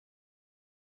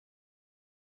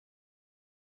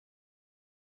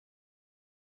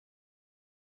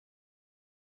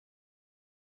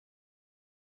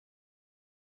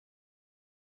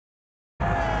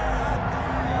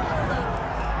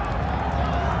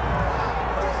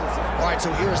All right,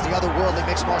 so here's the otherworldly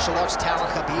mixed martial arts talent,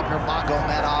 Khabib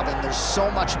Nurmagomedov, and there's so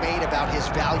much made about his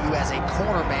value as a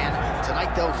corner man.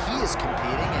 Tonight, though, he is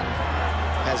competing and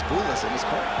has Bulas in his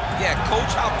corner. Yeah,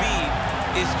 Coach Habib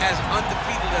is as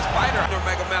undefeated as fighter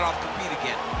Nurmagomedov compete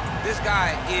again. This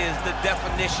guy is the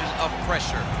definition of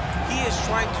pressure. He is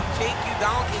trying to take you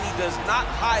down, and he does not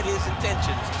hide his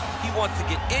intentions. He wants to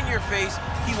get in your face,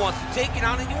 he wants to take you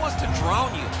down, and he wants to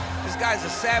drown you. This guy's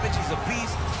a savage, he's a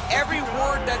beast. Every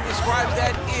word that describes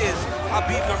that is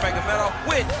Khabib Nurmagomedov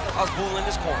with Azbul in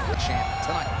his corner. Champ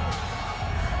tonight.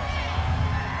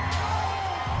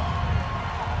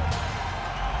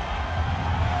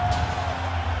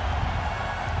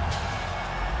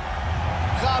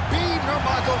 Khabib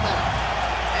Nurmagomedov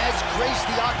has graced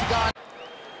the octagon.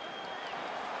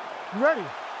 Ready.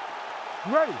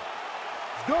 Ready.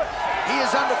 Do it. He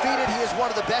is undefeated. He is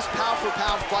one of the best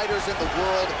pound-for-pound fighters in the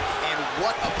world, and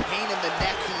what a pain in the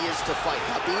neck he is to fight.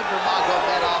 Khabib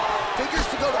Nurmagomedov figures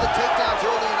to go to the takedowns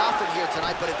early and often here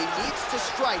tonight, but if he needs to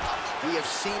strike, we have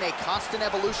seen a constant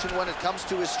evolution when it comes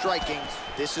to his striking.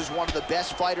 This is one of the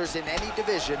best fighters in any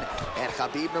division, and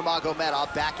Khabib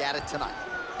Nurmagomedov back at it tonight.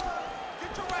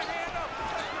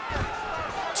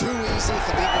 Too easy.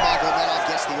 Khabib Nurmagomedov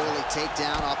gets the early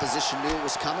takedown. Opposition knew it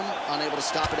was coming, unable to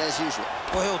stop it as usual.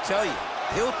 Well, he'll tell you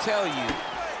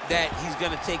that he's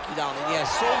going to take you down, and he has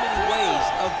so many ways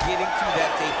of getting to that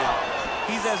takedown.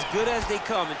 He's as good as they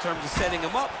come in terms of setting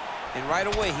him up, and right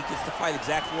away he gets the fight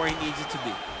exactly where he needs it to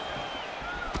be.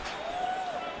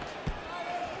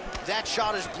 That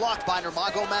shot is blocked by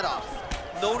Nurmagomedov.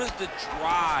 Notice the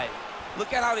drive.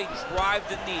 Look at how they drive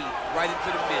the knee right into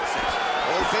the midsection.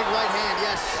 Oh, big right hand,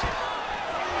 yes.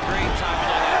 Great timing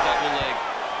on that double leg.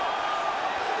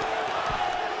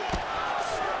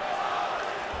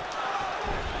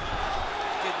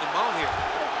 Getting them out here.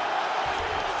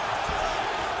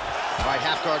 All right,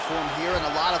 half guard form here and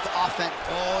a lot of offense.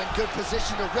 Oh, in good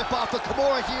position to rip off a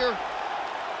Kimura here.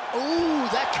 Ooh,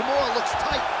 that Kimura looks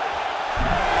tight.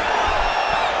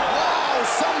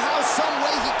 Somehow, some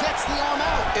way, he gets the arm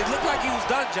out. It looked like he was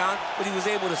done, John, but he was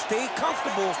able to stay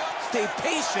comfortable, stay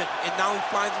patient, and now he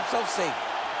finds himself safe.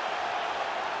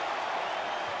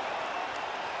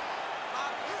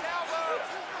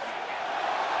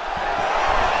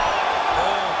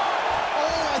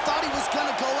 Oh, I thought he was going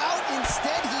to go out.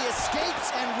 Instead, he escapes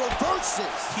and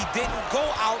reverses. He didn't go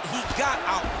out, he got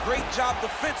out. Great job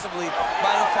defensively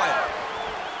by the fighter.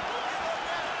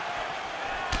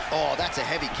 Oh, that's a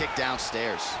heavy kick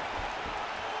downstairs.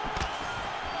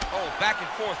 Oh, back and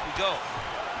forth we go.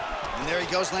 And there he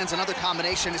goes, lands another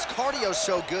combination. His cardio's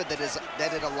so good that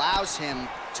it allows him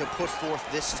to put forth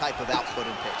this type of output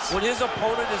and pace. When his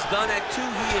opponent is done at 2,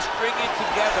 he is stringing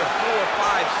together 4,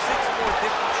 5, 6 more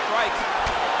different strikes.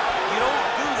 You don't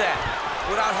do that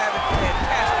without having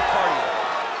fantastic cardio.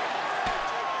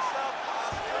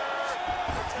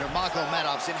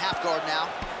 Nurmagomedov's in half guard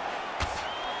now.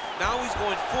 Now he's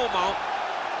going full mount.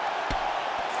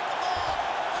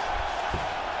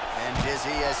 And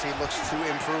dizzy as he looks to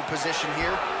improve position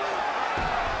here.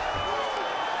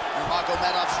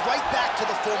 Nurmagomedov's right back to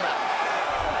the full mount.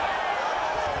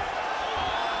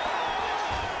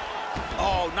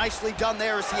 Oh, nicely done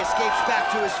there as he escapes back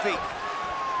to his feet.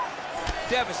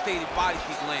 Devastating body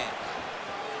kick land.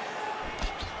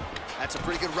 That's a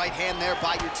pretty good right hand there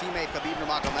by your teammate, Khabib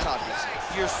Nurmagomedov.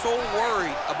 You're so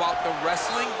worried about the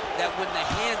wrestling that when the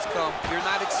hands come, you're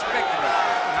not expecting it.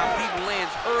 And Khabib lands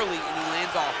early and he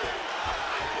lands often.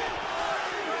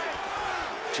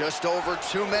 Just over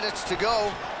 2 minutes to go.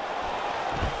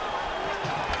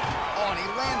 Oh, and he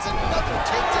lands another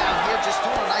takedown here, just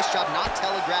doing a nice job not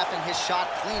telegraphing his shot,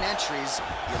 clean entries.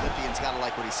 The Olympian's gotta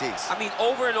like what he sees. I mean,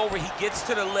 over and over, he gets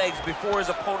to the legs before his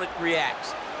opponent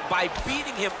reacts. By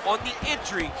beating him on the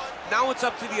entry, now it's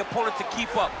up to the opponent to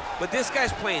keep up. But this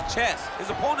guy's playing chess. His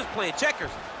opponent's playing checkers.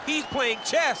 He's playing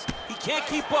chess. He can't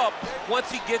keep up.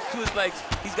 Once he gets to his legs,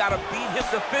 he's got to beat him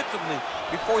defensively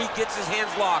before he gets his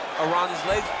hands locked around his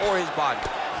legs or his body.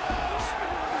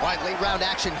 All right, late round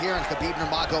action here, and Khabib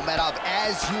Nurmagomedov,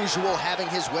 as usual, having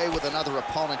his way with another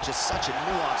opponent. Just such a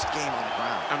nuanced game on the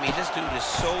ground. I mean, this dude is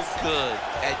so good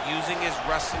at using his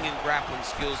wrestling and grappling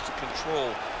skills to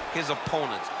control his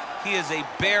opponents. He is a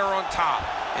bear on top,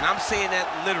 and I'm saying that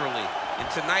literally. And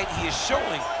tonight he is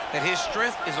showing that his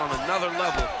strength is on another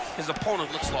level. His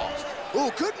opponent looks lost. Ooh,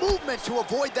 good movement to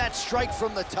avoid that strike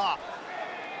from the top.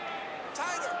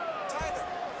 Tighter, tighter,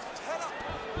 head up.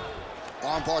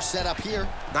 Armbar set up here.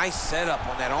 Nice setup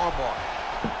on that armbar.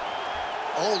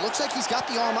 Oh, looks like he's got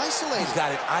the arm isolated. He's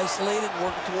got it isolated,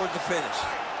 working towards the finish.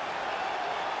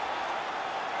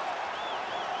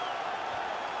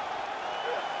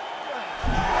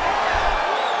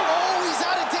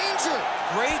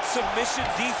 submission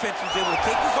defense. He was able to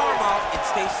take his arm out and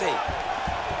stay safe.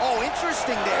 Oh,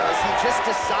 interesting there as he just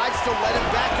decides to let him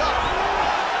back up.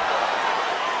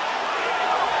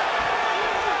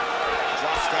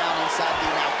 Drops down inside the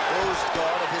now closed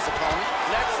guard of his opponent.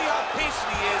 Let's see how patient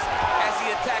he is as he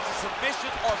attacks a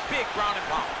submission or big ground and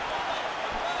pound.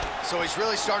 So he's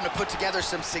really starting to put together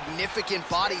some significant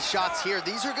body shots here.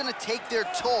 These are going to take their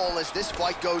toll as this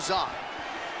fight goes on.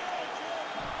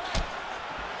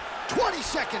 20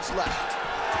 seconds left.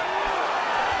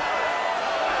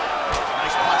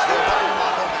 Nice punch there by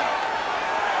Nurmagomedov.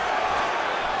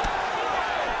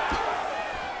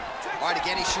 All right,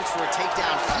 again, he shoots for a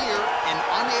takedown here and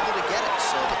unable to get it.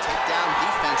 So the takedown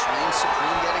defense reigns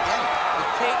supreme yet again. The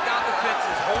takedown defense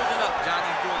is holding up, Johnny.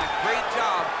 He's doing a great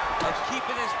job of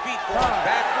keeping his feet going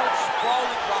backwards,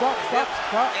 sprawling, dropping the hips,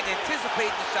 and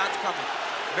anticipating the shots coming.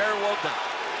 Very well done.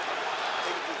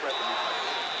 Take a deep breath, everybody.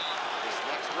 This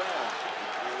next round,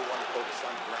 you really want to focus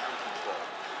on ground control.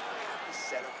 You have to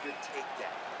set up your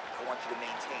takedown. I want you to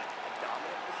maintain a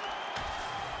dominant position.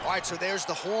 All right, so there's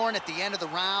the horn at the end of the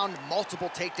round. Multiple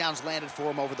takedowns landed for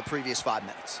him over the previous 5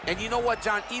 minutes. And you know what,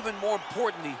 John? Even more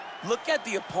importantly, look at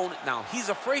the opponent now. He's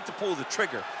afraid to pull the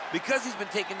trigger because he's been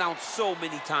taken down so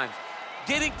many times.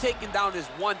 Getting taken down is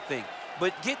one thing,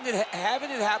 but having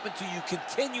it happen to you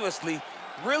continuously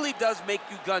really does make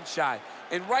you gun shy.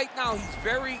 And right now, he's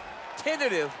very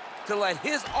tentative to let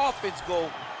his offense go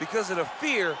because of the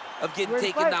fear of getting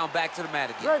taken down back to the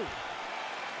mat again.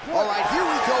 All right, here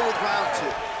we go with round 2.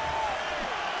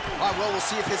 All right, well, we'll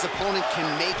see if his opponent can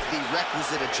make the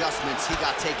requisite adjustments. He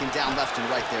got taken down left and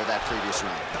right there that previous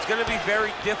round. It's going to be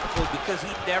very difficult because he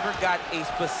never got a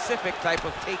specific type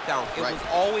of takedown. It was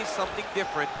always something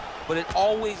different, but it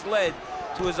always led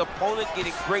to his opponent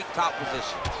getting great top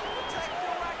position.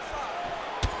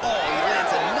 Oh, he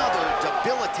lands another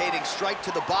debilitating strike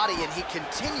to the body, and he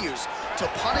continues to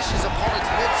punish his opponent's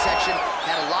midsection.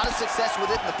 Had a lot of success with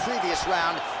it in the previous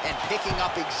round and picking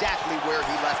up exactly where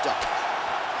he left off.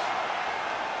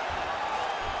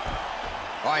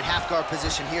 All right, half guard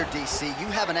position here, DC. You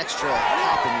have an extra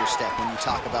hop in your step when you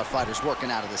talk about fighters working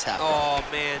out of this half guard. Oh,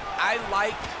 man, I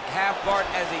like half guard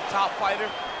as a top fighter.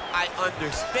 I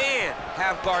understand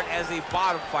half guard as a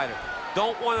bottom fighter.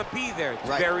 Don't want to be there. It's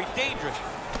very dangerous.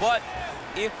 But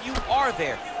if you are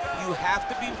there, you have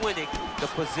to be winning the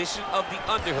position of the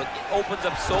underhook. It opens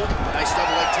up so much. Nice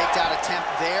double leg takedown attempt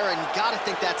there, and you got to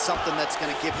think that's something that's going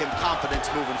to give him confidence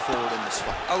moving forward in this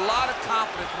fight. A lot of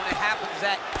confidence when it happens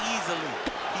that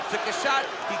easily. He took a shot,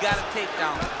 he got a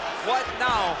takedown. What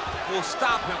now will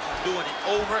stop him from doing it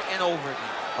over and over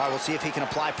again? All right, we'll see if he can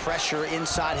apply pressure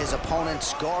inside his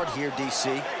opponent's guard here, DC.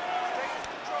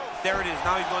 There it is.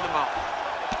 Now he's going to mount.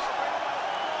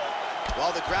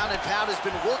 Well, the ground and pound has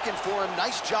been working for him.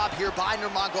 Nice job here by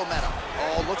Nurmagomedov.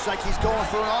 Oh, looks like he's going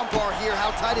for an armbar here.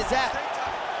 How tight is that?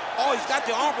 Oh, he's got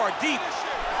the armbar deep.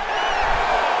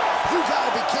 You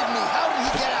gotta be kidding me. How did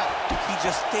he get out? He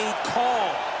just stayed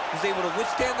calm. He was able to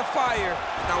withstand the fire.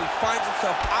 Now he finds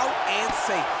himself out and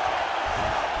safe.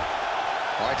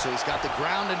 All right, so he's got the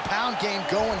ground and pound game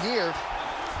going here.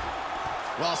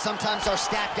 Well, sometimes our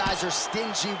stat guys are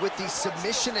stingy with the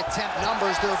submission attempt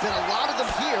numbers. There have been a lot of them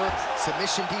here.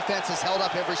 Submission defense has held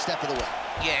up every step of the way.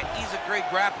 Yeah, he's a great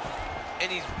grappler,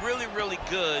 and he's really, really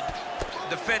good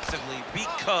defensively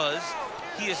because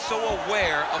he is so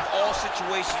aware of all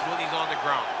situations when he's on the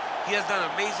ground. He has done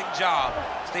an amazing job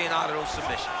staying out of those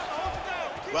submissions.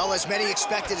 Well, as many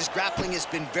expected, his grappling has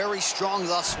been very strong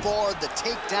thus far. The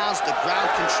takedowns, the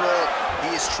ground control,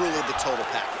 he is truly the total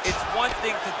package. It's one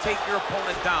thing to take your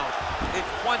opponent down. It's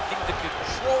one thing to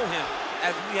control him,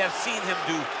 as we have seen him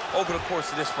do over the course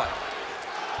of this fight.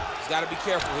 He's got to be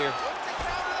careful here.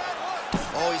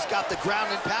 Oh, he's got the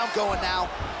ground and pound going now.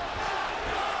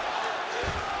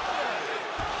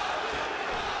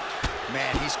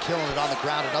 Man, he's killing it on the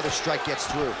ground. Another strike gets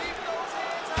through.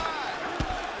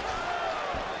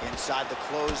 Inside the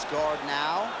closed guard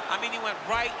now. I mean, he went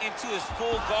right into his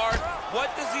full guard. What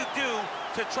does he do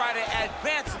to try to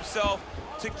advance himself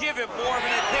to give him more of an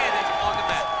advantage on the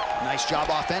mat? Nice job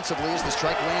offensively as the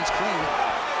strike lands clean.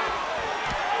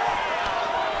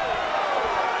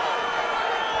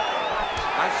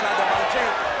 Nice shot there by the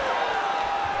champ.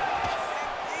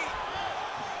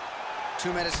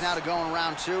 2 minutes now to go in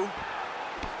round 2.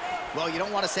 Well, you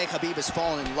don't want to say Khabib has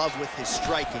fallen in love with his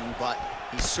striking, but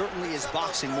he certainly is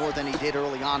boxing more than he did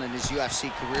early on in his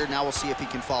UFC career. Now we'll see if he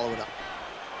can follow it up.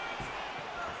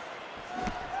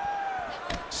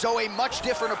 So a much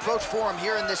different approach for him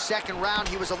here in this second round.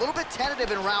 He was a little bit tentative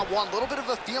in round one, a little bit of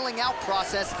a feeling out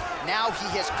process. Now he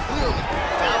has clearly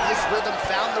found his rhythm,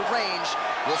 found the range.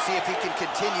 We'll see if he can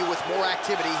continue with more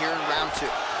activity here in round two.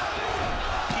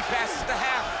 He passes the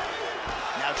half.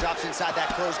 Now drops inside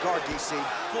that closed guard, DC.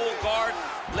 Full guard.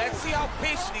 Let's see how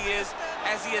patient he is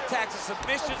as he attacks a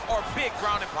submission or big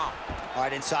ground and pound. All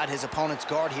right, inside his opponent's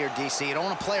guard here, DC. You don't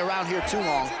want to play around here too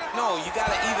long. No, you got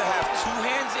to either have two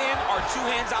hands in or two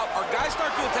hands out, or guys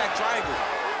start to attack triangle.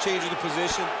 Changing the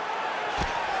position.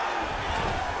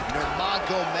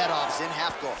 Nurmagomedov's in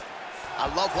half guard. I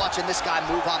love watching this guy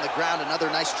move on the ground. Another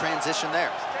nice transition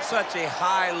there. Such a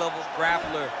high-level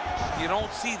grappler. You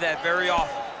don't see that very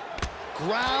often.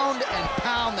 Ground and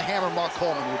pound, the hammer Mark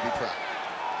Coleman would be proud.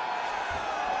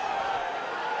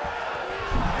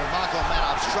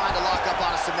 Nurmagomedov's trying to lock up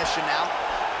on a submission now.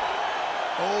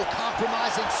 Oh,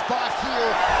 compromising spot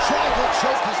here. Triangle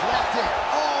choke is locked in.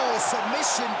 Oh,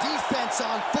 submission defense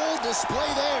on full display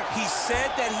there. He said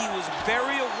that he was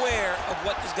very aware of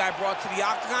what this guy brought to the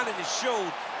octagon, and it showed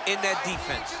in that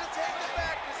defense.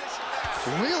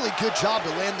 Really good job to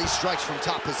land these strikes from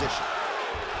top position.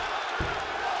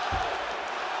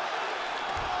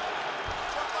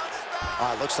 All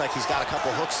right, looks like he's got a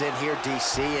couple hooks in here,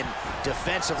 DC, and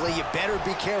defensively, you better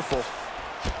be careful.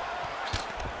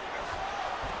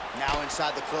 Now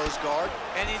inside the closed guard.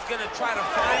 And he's gonna try to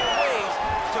find ways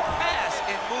to pass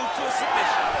and move to a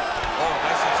submission. Oh,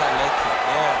 nice inside leg kick,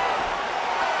 yeah.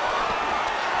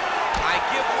 I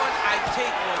give one, I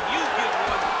take one. You give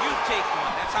one, you take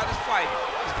one. That's how this fight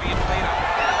is being played out.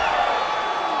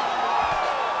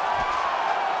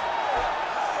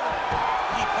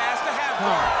 He passed the half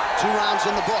guard. 2 rounds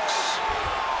in the books.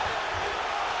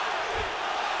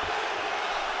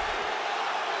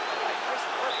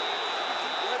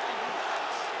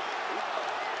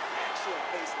 Excellent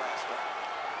pace last round.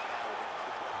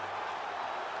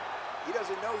 He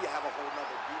doesn't know you have a whole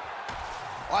nother beat.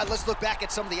 All right, let's look back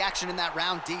at some of the action in that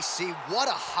round, DC. What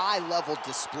a high-level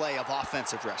display of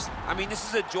offensive wrestling. I mean, this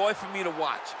is a joy for me to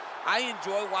watch. I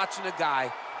enjoy watching a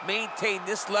guy maintain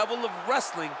this level of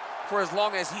wrestling for as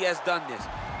long as he has done this.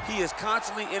 He is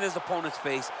constantly in his opponent's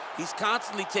face. He's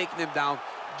constantly taking him down.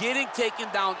 Getting taken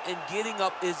down and getting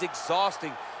up is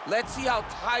exhausting. Let's see how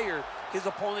tired his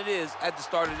opponent is at the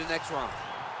start of the next round.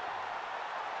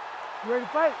 You ready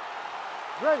to fight?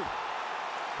 Ready.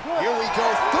 Good. Here we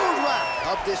go, 3rd round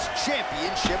of this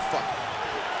championship fight.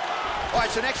 All right,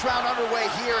 so next round underway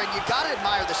here, and you gotta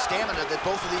admire the stamina that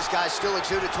both of these guys still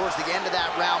exuded towards the end of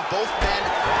that round. Both men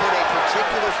put a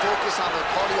particular focus on their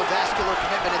cardiovascular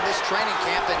commitment in this training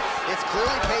camp, and it's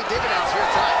clearly paid dividends here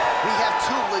tonight. We have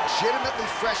 2 legitimately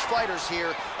fresh fighters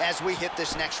here as we hit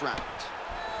this next round.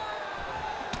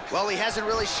 Well, he hasn't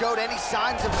really showed any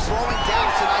signs of slowing down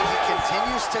tonight. He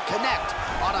continues to connect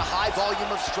on a high volume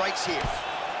of strikes here.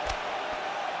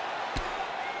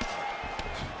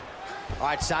 All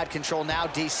right, side control now,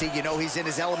 DC. You know he's in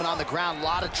his element on the ground. A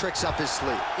lot of tricks up his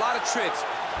sleeve. A lot of tricks.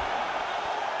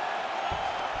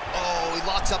 Oh, he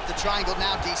locks up the triangle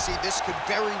now, DC. This could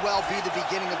very well be the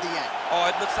beginning of the end. Oh,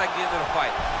 it looks like the end of the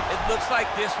fight. It looks like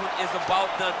this one is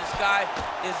about done. This guy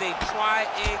is a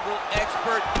triangle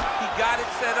expert. He got it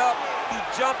set up. He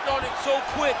jumped on it so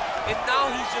quick, and now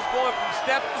he's just going from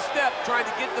step to step, trying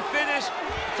to get the finish.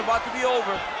 It's about to be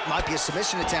over. Might be a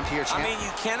submission attempt here, champ. I mean, you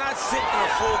cannot sit in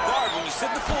a full guard. When you sit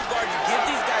in the full guard, you give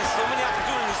these guys so many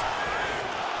opportunities.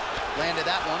 Landed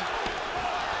that one.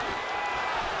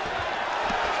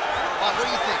 What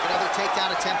do you think? Another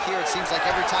takedown attempt here. It seems like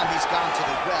every time he's gone to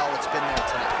the well, it's been there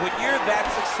tonight. When you're that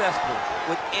successful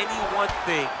with any one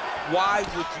thing, why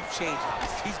would you change it?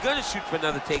 He's going to shoot for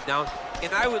another takedown,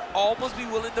 and I would almost be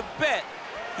willing to bet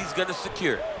he's going to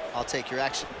secure it. I'll take your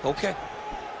action. Okay.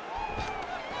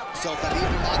 So Khabib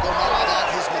Nurmagomedov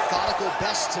at his methodical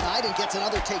best tonight and gets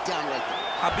another takedown right there.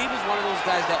 Khabib is one of those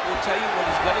guys that will tell you what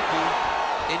he's going to do,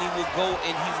 and he will go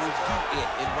and he will do it.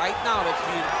 And right now, that's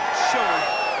being shown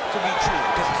to be true,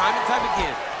 because time and time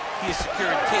again, he is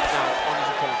securing takedowns on his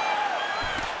opponent.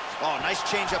 Oh, nice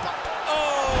changeup.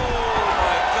 Oh,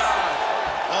 my God.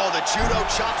 Oh, the judo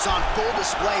chops on full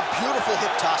display. Beautiful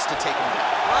hip toss to take him down.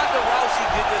 Ronda Rousey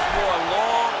did this for a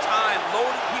long time,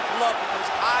 loading people up with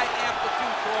those high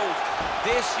amplitude throws.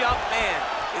 This young man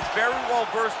is very well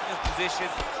versed in this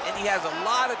position, and he has a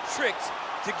lot of tricks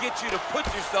to get you to put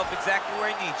yourself exactly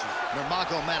where he needs you.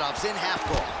 Nurmagomedov's in half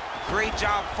guard. Great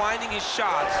job finding his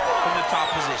shots from the top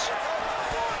position.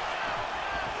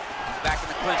 He's back in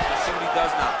the clinch. Let's see what he does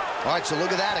now. All right, so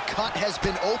look at that. A cut has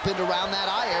been opened around that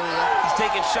eye area. He's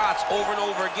taking shots over and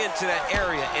over again to that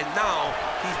area, and now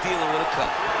he's dealing with a cut.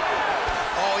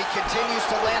 Oh, he continues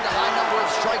to land a high number of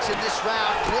strikes in this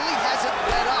round. Really hasn't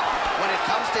let up when it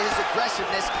comes to his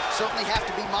aggressiveness. Certainly have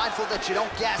to be mindful that you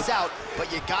don't gas out, but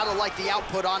you gotta like the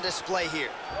output on display here.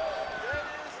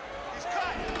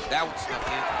 That one snuck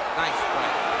in. Nice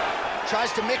strike.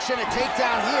 Tries to mix in a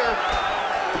takedown here.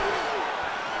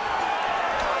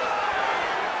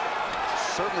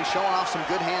 Certainly showing off some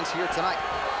good hands here tonight.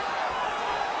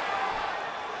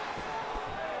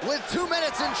 With 2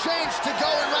 minutes and change to go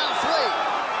in round 3.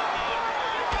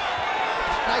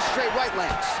 Nice straight right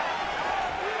lands.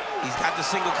 He's got the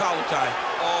single collar tie.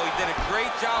 Oh, he did a great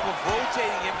job of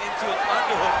rotating him into an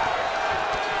underhook.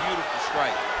 Beautiful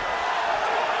strike.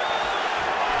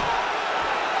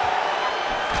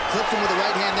 Clipped him with the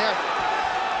right hand there.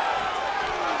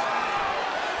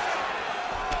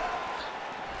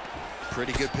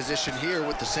 Pretty good position here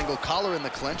with the single collar in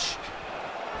the clinch.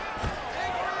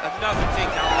 Another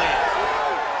takedown land.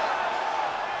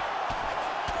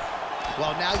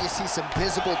 Well, now you see some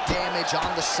visible damage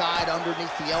on the side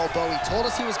underneath the elbow. He told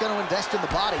us he was going to invest in the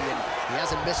body, and he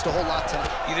hasn't missed a whole lot tonight.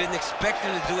 You didn't expect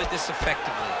him to do it this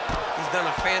effectively. He's done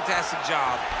a fantastic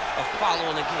job of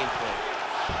following the game plan.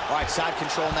 All right, side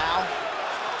control now.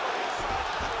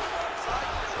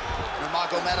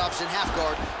 Nurmagomedov's in half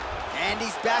guard. And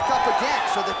he's back up again.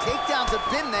 So the takedowns have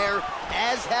been there,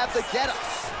 as have the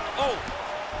get-ups. Oh!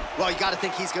 Well, you got to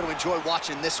think he's going to enjoy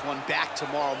watching this one back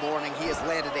tomorrow morning. He has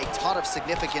landed a ton of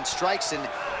significant strikes, and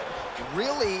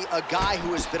really a guy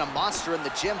who has been a monster in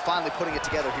the gym, finally putting it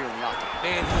together here in the octagon.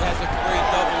 Man, he has a great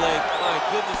double leg. My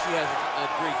goodness, he has a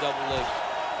great double leg.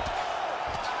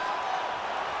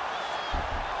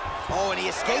 Oh, and he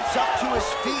escapes up to his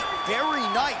feet. Very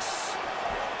nice.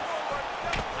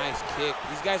 Nice kick.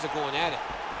 These guys are going at it.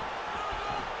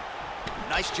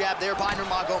 Nice jab there by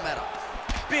Nurmagomedov.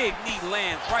 Big knee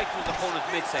lands right through the opponent's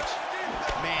midsection.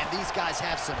 Man, these guys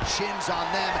have some chins on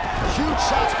them. Huge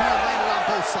shots being landed on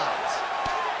both sides.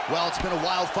 Well, it's been a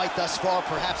wild fight thus far.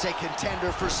 Perhaps a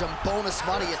contender for some bonus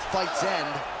money at fight's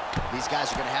end. These guys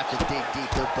are going to have to dig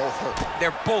deep. They're both hurt.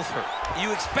 They're both hurt.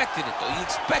 You expected it, though. You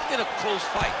expected a close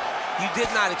fight. You did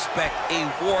not expect a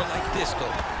war like this,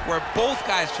 though, where both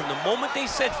guys, from the moment they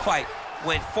said fight,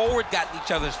 went forward, got in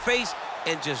each other's face,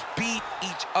 and just beat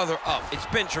each other up. It's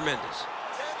been tremendous.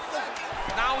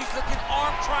 Now he's looking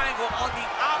arm triangle on the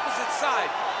opposite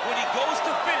side. When he goes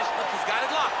to finish, look, he's got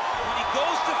it locked. When he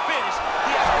goes to finish,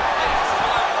 he has to place his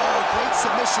body. Oh, great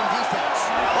submission defense.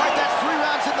 All right, that's 3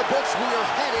 rounds in the books. We are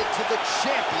headed to the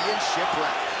championship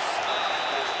rounds.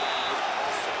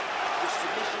 The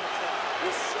submission attempt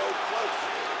was so close.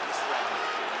 This round,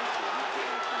 you need to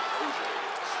regain composure,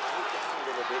 slow down a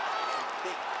little bit, and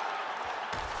think.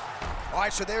 All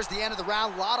right, so there's the end of the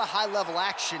round. A lot of high-level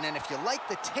action, and if you like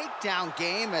the takedown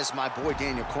game, as my boy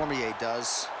Daniel Cormier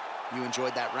does, you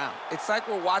enjoyed that round. It's like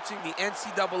we're watching the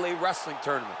NCAA wrestling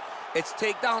tournament. It's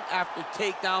takedown after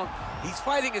takedown. He's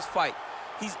fighting his fight.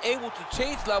 He's able to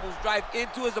change levels, drive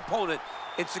into his opponent,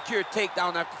 and secure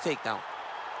takedown after takedown.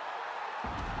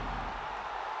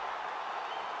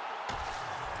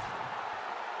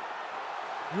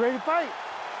 You ready to fight?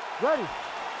 Ready.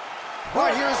 All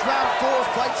right, here's round 4,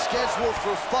 fight scheduled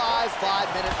for 5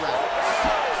 5-minute rounds.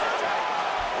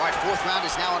 All right, 4th round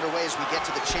is now underway as we get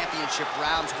to the championship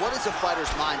rounds. What is a fighter's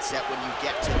mindset when you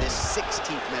get to this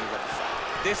 16th minute of the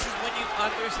fight? This is when you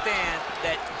understand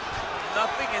that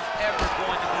nothing is ever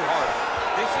going to be harder.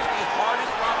 This is the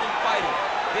hardest round in fighting.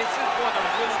 This is going to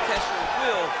really test your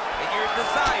will and your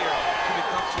desire to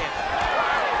become champion.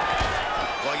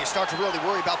 Well, you start to really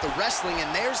worry about the wrestling, and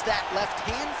there's that left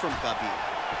hand from Khabib.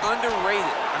 Underrated.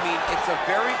 I mean, it's a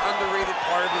very underrated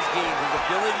part of his game, his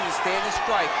ability to stand and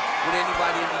strike with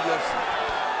anybody in the UFC.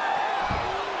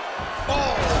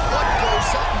 Oh, what goes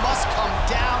up must come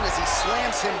down as he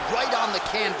slams him right on the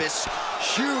canvas.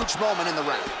 Huge moment in the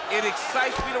round. It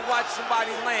excites me to watch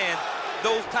somebody land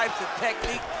those types of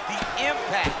technique. The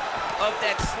impact of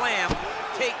that slam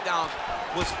takedown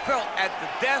was felt at the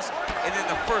desk and in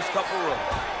the first couple rows.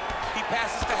 He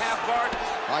passes to half guard.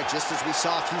 All right, just as we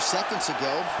saw a few seconds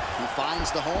ago, he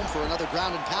finds the home for another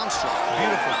ground and pound strike.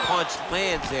 Beautiful punch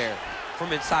lands there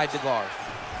from inside the guard.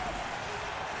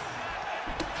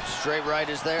 Straight right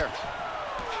is there.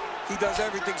 He does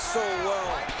everything so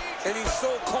well, and he's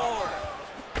so calm.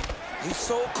 He's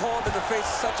so calm in the face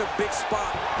of such a big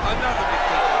spot. Another big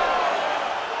takedown.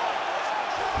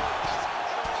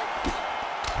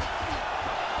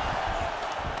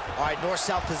 All right,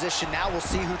 north-south position now. We'll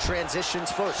see who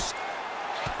transitions first.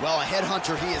 Well, a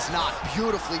headhunter he is not.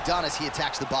 Beautifully done as he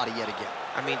attacks the body yet again.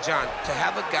 I mean, John, to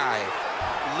have a guy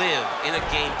live in a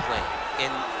game plan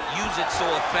and use it so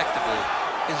effectively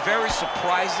is very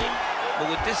surprising,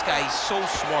 But with this guy, he's so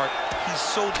smart, he's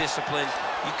so disciplined,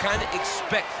 you kind of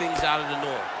expect things out of the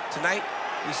norm. Tonight,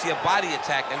 we see a body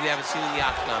attack that we haven't seen in the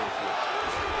octagon before.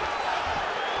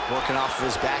 Working off of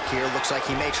his back here, looks like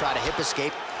he may try to hip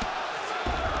escape.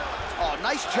 Oh,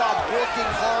 nice job working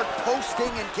hard,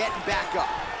 posting, and getting back up.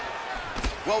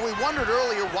 Well, we wondered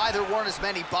earlier why there weren't as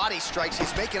many body strikes.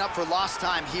 He's making up for lost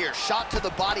time here. Shot to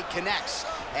the body connects,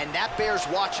 and that bears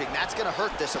watching. That's gonna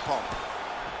hurt this opponent.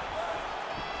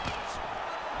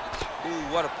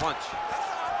 Ooh, what a punch.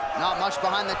 Not much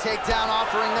behind the takedown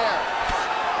offering there.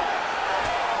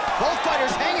 Both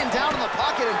fighters hanging down in the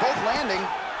pocket and both landing.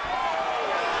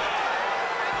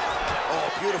 Oh,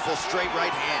 beautiful straight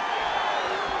right hand.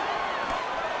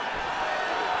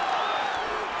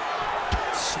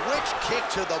 Switch kick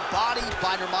to the body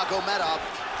by Nurmagomedov.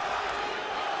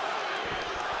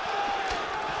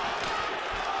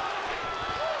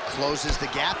 Closes the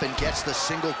gap and gets the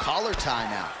single collar tie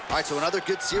now. All right, so another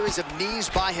good series of knees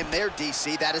by him there,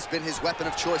 DC. That has been his weapon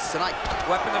of choice tonight.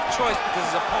 Weapon of choice because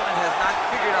his opponent has not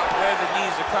figured out where the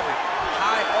knees are coming.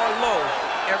 High or low,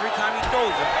 every time he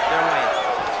throws them, they're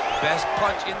landing. Best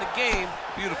punch in the game,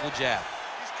 beautiful jab.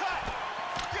 He's cut.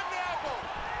 Give me elbow.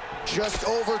 Just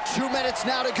over 2 minutes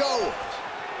now to go.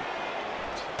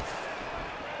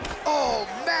 Oh,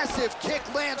 massive kick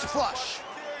lands flush.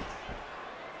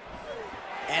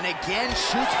 And again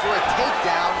shoots for a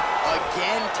takedown.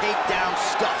 Again, takedown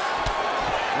stuff.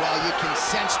 Well, you can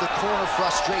sense the corner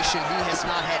frustration. He has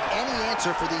not had any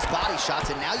answer for these body shots,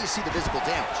 and now you see the visible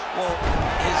damage. Well,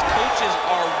 his coaches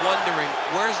are wondering,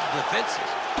 where's the defenses?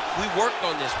 We worked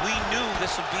on this. We knew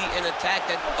this would be an attack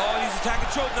that, oh, he's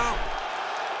attacking choke now.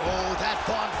 Oh, that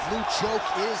Von Flue choke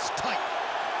is tight.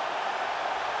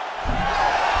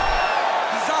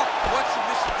 He's out. What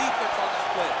submission defense on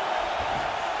display?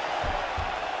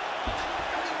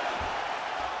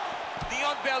 Knee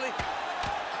on belly.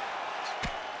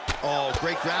 Oh,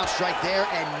 great ground strike there,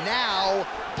 and now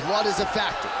blood is a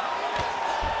factor.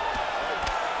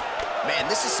 Man,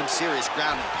 this is some serious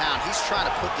ground and pound. He's trying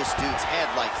to put this dude's head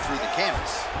like through the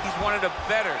canvas. He's one of the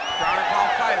better ground and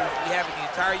pound fighters we have in the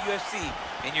entire UFC,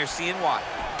 and you're seeing why.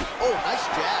 Oh, nice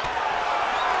jab.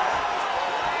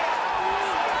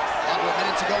 Under a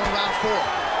minute to go in round 4.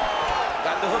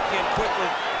 Got the hook in quickly.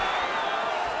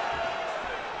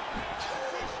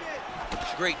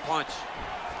 Great punch.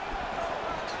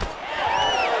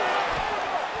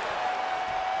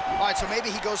 All right, so maybe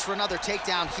he goes for another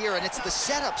takedown here, and it's the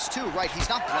setups too, right? He's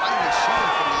not blindly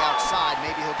shooting from the outside.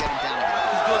 Maybe he'll get him down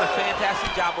again. He's doing a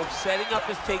fantastic job of setting up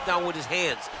his takedown with his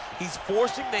hands. He's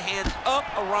forcing the hands up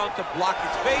around to block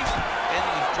his face, and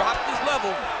then he's dropped his level,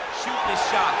 shooting his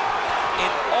shot. And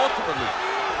ultimately,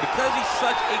 because he's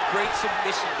such a great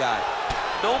submission guy,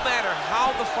 no matter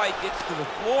how the fight gets to the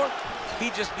floor,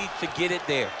 he just needs to get it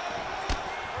there.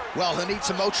 Well, he'll need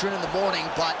some Motrin in the morning,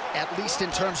 but at least in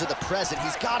terms of the present,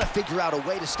 he's got to figure out a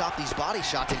way to stop these body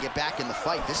shots and get back in the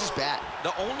fight. This is bad.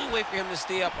 The only way for him to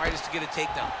stay upright is to get a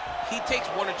takedown. He takes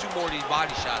 1 or 2 more of these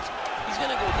body shots, he's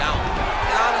going to go down.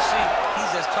 And honestly,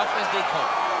 he's as tough as they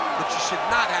come. But you should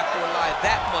not have to rely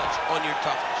that much on your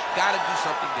toughness. You got to do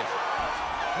something different.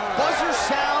 Buzzer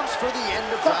sounds for the end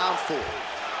of round 4.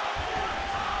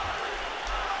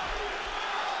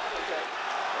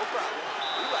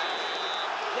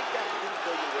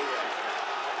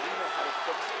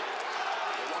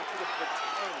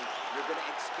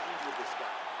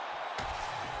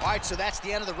 All right, so that's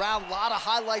the end of the round. A lot of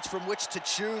highlights from which to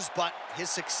choose, but his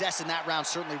success in that round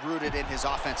certainly rooted in his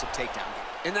offensive takedown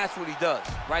game. And that's what he does,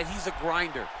 right? He's a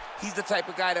grinder. He's the type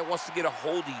of guy that wants to get a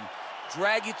hold of you,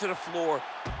 drag you to the floor.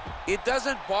 It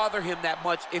doesn't bother him that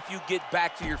much if you get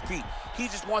back to your feet. He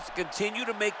just wants to continue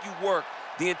to make you work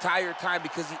the entire time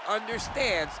because he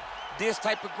understands this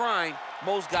type of grind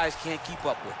most guys can't keep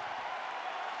up with.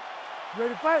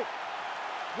 Ready to fight?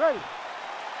 Ready.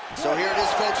 So here it is,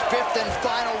 folks, 5th and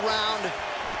final round.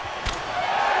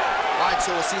 All right,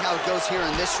 so we'll see how it goes here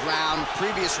in this round.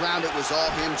 Previous round, it was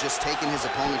all him just taking his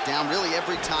opponent down really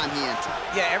every time he entered.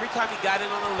 Yeah, every time he got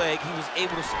in on a leg, he was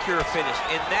able to secure a finish.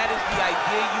 And that is the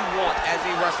idea you want as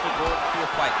a wrestler going into a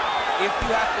fight. If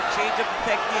you have to change up the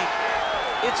technique,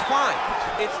 it's fine.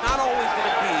 It's not always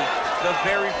going to be the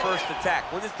very first attack.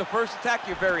 When it's the first attack,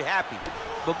 you're very happy.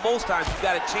 But most times, you've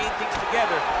got to chain things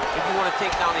together if you want to take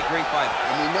down a great fighter.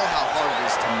 And we know how hard it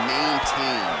is to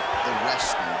maintain the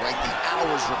wrestling, right? The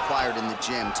hours required in the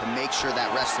gym to make sure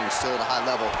that wrestling is still at a high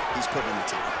level. He's putting in the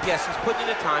time. Yes, he's putting in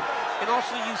the time. And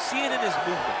also, you see it in his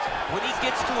movements. When he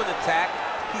gets to an attack,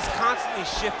 he's constantly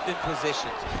shifting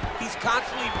positions. He's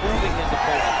constantly moving his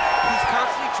opponent. He's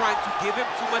constantly trying to give him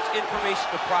too much information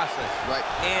to process. Right.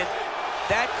 And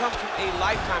That comes from a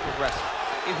lifetime aggressor.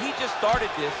 If he just started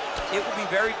this, it would be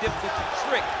very difficult to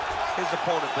trick his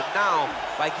opponent. But now,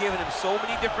 by giving him so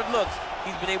many different looks,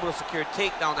 he's been able to secure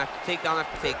takedown after takedown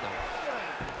after takedown.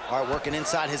 All right, working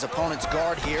inside his opponent's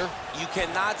guard here. You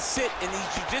cannot sit in these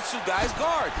jiu-jitsu guys'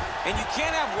 guard. And you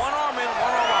can't have one arm in,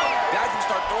 one arm out. Guys can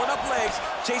start throwing up legs,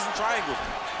 chasing triangles.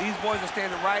 These boys are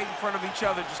standing right in front of each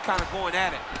other, just kind of going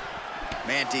at it.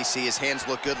 Man, DC, his hands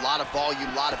look good. A lot of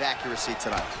volume, a lot of accuracy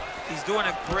tonight. He's doing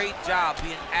a great job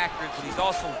being accurate, but he's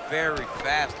also very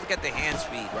fast. Look at the hand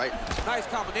speed. Right. Nice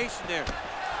combination there.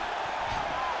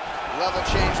 Level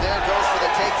change there, goes for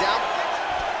the takedown.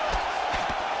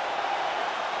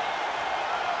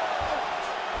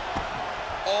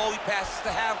 Oh, he passes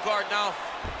the half guard now.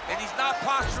 And he's not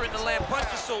posturing to land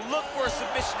punches, so look for a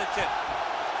submission attempt.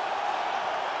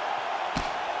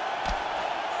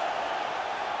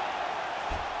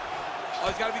 Oh,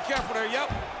 he's got to be careful there,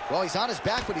 yep. Well, he's on his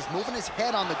back, but he's moving his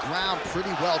head on the ground pretty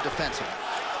well defensively.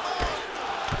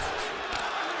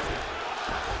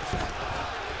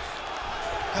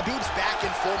 Khabib's back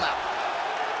in full mount.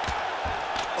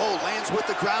 Oh, lands with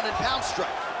the ground and pound strike.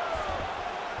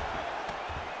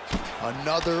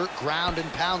 Another ground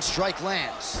and pound strike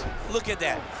lands. Look at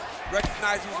that.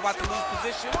 Recognize he was about to lose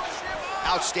position.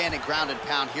 Outstanding ground and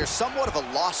pound here. Somewhat of a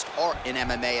lost art in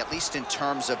MMA, at least in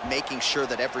terms of making sure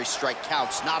that every strike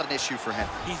counts. Not an issue for him.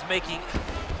 He's making...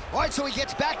 All right, so he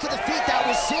gets back to the feet. That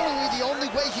was seemingly the only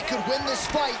way he could win this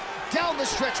fight. Down the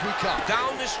stretch we come.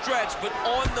 Down the stretch, but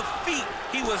on the feet.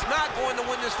 He was not going to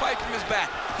win this fight from his back.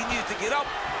 He needed to get up.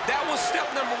 That was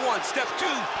step number one. Step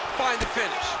two, find the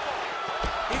finish.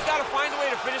 He's got to find a way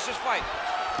to finish this fight.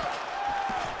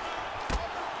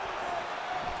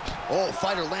 Oh,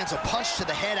 fighter lands a punch to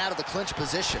the head out of the clinch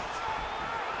position.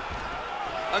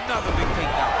 Another big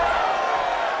takedown.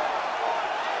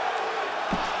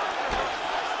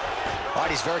 All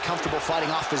right, he's very comfortable fighting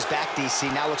off his back, DC.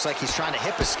 Now looks like he's trying to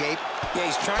hip escape. Yeah,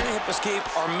 he's trying to hip escape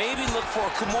or maybe look for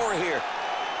a Kimura here.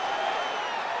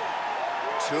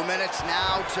 2 minutes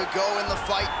now to go in the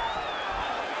fight.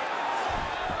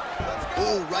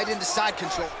 Ooh, right into side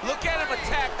control. Look at him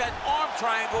attack that arm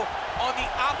triangle on the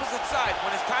opposite side.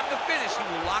 When it's time to finish, he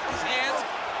will lock his hands,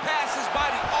 pass his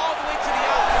body all the way to the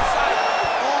opposite side.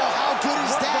 Oh, how good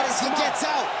is that as he gets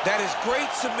out? That is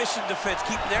great submission defense,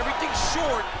 keeping everything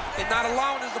short and not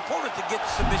allowing his opponent to get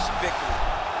the submission victory.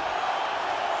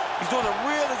 He's doing a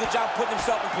really good job putting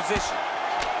himself in position.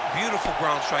 Beautiful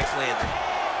ground strikes landing.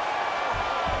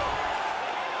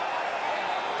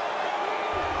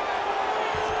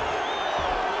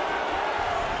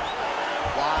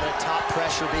 Top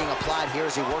pressure being applied here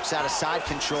as he works out of side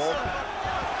control.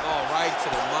 Oh, right to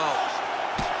the mouth.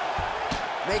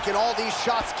 Making all these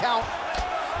shots count.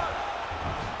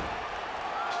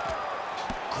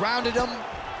 Grounded him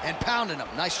and pounding him.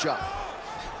 Nice job.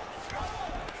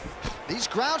 These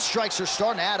ground strikes are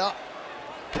starting to add up.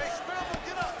 Hey, scramble,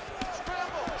 get up.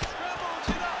 Scramble,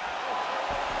 get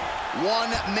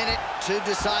up. 1 minute to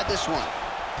decide this one.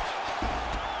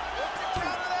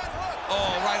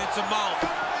 Oh, right into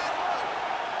mouth.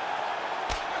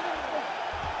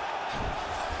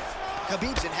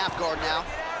 Khabib's in half guard now.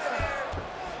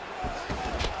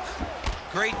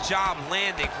 Great job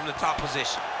landing from the top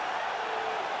position.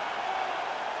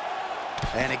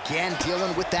 And again,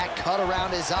 dealing with that cut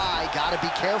around his eye. Got to be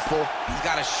careful. He's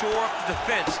got to shore up the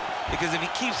defense, because if he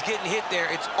keeps getting hit there,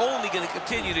 it's only going to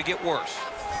continue to get worse.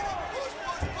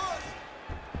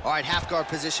 All right, half guard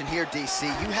position here, DC.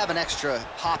 You have an extra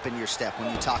hop in your step when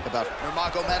you talk about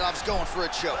Nurmagomedov's going for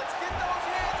a choke.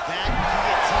 That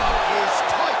guillotine is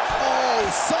tight. Oh,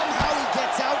 somehow he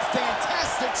gets out.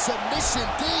 Fantastic submission,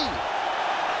 D.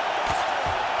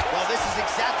 Well, this is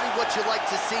exactly what you like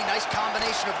to see. Nice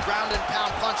combination of ground and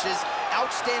pound punches.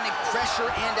 Outstanding pressure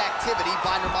and activity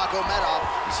by Nurmagomedov.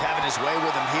 He's having his way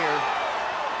with him here.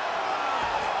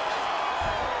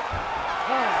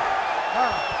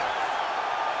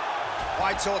 All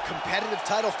right, so a competitive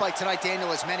title fight tonight,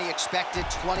 Daniel, as many expected.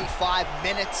 25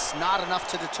 minutes, not enough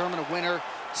to determine a winner.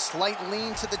 Slight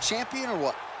lean to the champion, or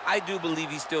what? I do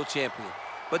believe he's still champion,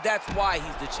 but that's why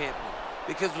he's the champion.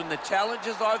 Because when the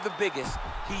challenges are the biggest,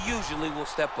 he usually will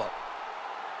step up.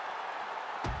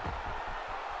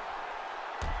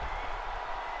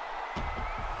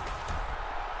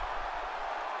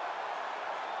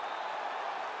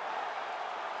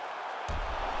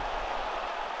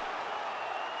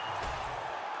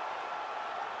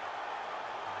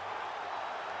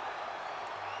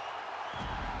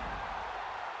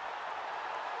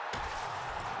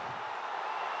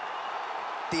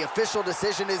 The official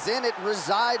decision is in. It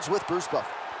resides with Bruce Buffer.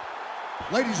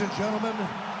 Ladies and gentlemen,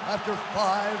 After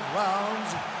 5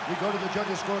 rounds, we go to the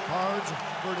judges' scorecards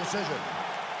for a decision.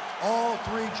 All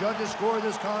 3 judges score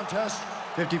this contest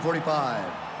 50-45.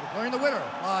 Declaring the winner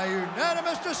by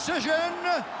unanimous decision,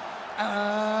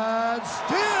 and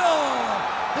still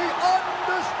the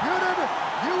undisputed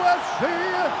UFC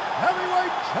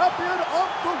heavyweight champion of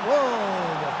the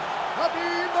world,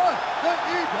 Khabib the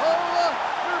Eagle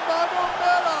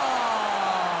Nurmagomedov.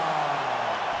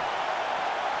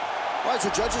 All right, so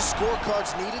judges'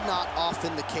 scorecards needed. Not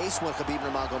often the case when Khabib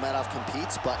Nurmagomedov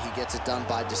competes, but he gets it done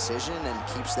by decision and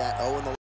keeps that O in the